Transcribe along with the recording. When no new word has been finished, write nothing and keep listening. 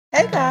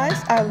Hey guys,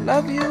 I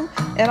love you,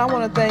 and I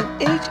want to thank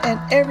each and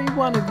every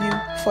one of you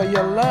for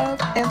your love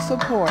and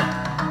support.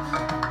 How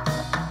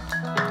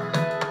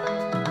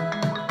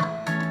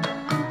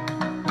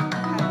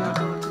y'all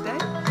doing today?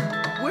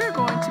 We're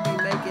going to be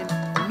making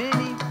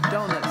mini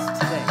donuts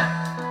today.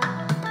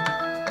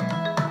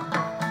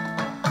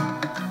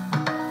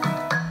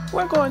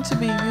 We're going to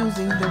be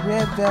using the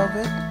red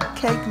velvet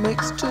cake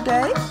mix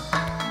today,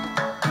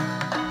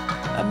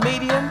 a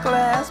medium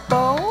glass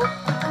bowl.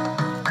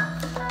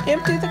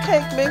 Empty the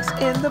cake mix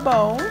in the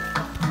bowl.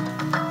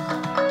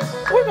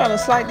 We're going to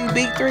slightly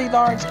beat 3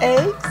 large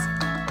eggs.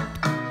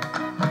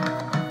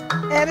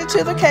 Add it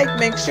to the cake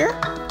mixture.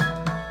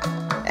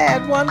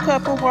 Add 1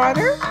 cup of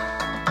water.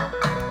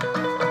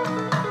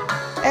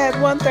 Add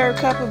 1/3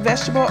 cup of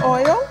vegetable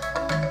oil.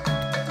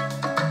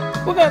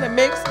 We're going to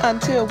mix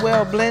until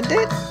well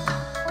blended.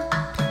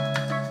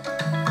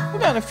 We're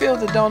going to fill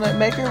the donut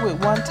maker with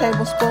 1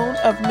 tablespoon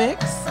of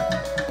mix.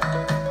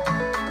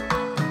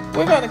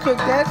 We're going to cook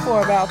that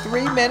for about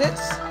 3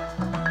 minutes.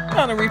 We're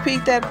going to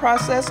repeat that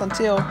process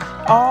until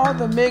all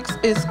the mix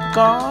is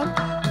gone,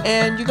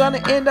 and you're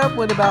going to end up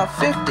with about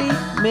 50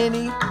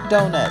 mini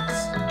donuts.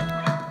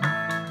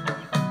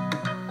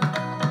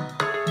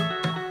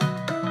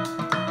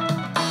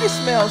 It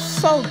smells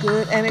so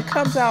good, and it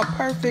comes out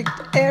perfect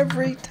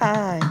every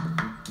time.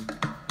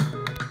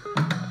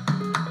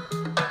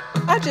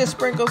 I just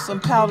sprinkled some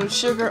powdered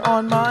sugar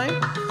on mine,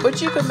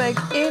 but you can make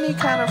any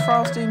kind of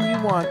frosting you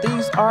want.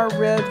 These are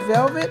red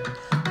velvet,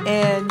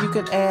 and you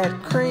can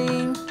add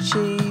cream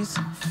cheese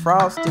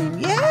frosting.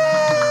 Yay!